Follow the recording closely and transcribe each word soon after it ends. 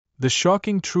The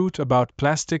shocking truth about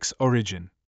plastic's origin.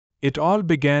 It all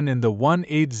began in the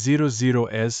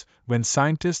 1800s when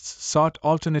scientists sought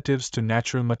alternatives to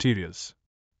natural materials.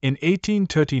 In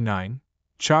 1839,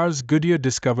 Charles Goodyear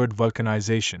discovered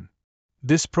vulcanization.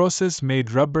 This process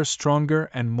made rubber stronger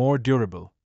and more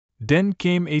durable. Then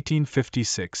came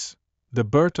 1856, the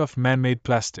birth of man-made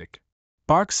plastic.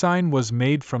 Parksine was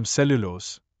made from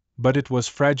cellulose, but it was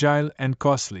fragile and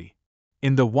costly.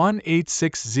 In the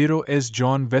 1860s,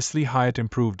 John Wesley Hyatt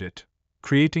improved it,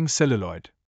 creating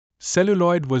celluloid.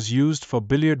 Celluloid was used for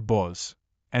billiard balls,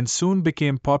 and soon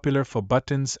became popular for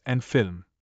buttons and film.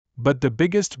 But the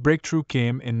biggest breakthrough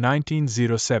came in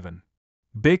 1907.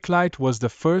 Bakelite was the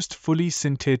first fully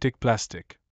synthetic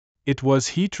plastic. It was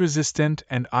heat-resistant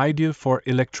and ideal for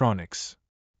electronics.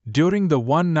 During the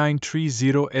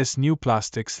 1930s, new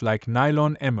plastics like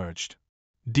nylon emerged.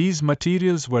 These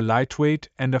materials were lightweight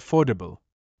and affordable.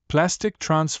 Plastic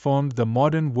transformed the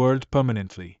modern world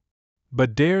permanently.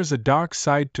 But there's a dark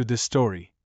side to this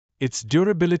story. Its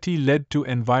durability led to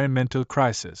environmental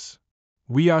crises.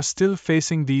 We are still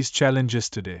facing these challenges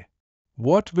today.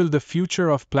 What will the future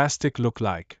of plastic look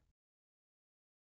like?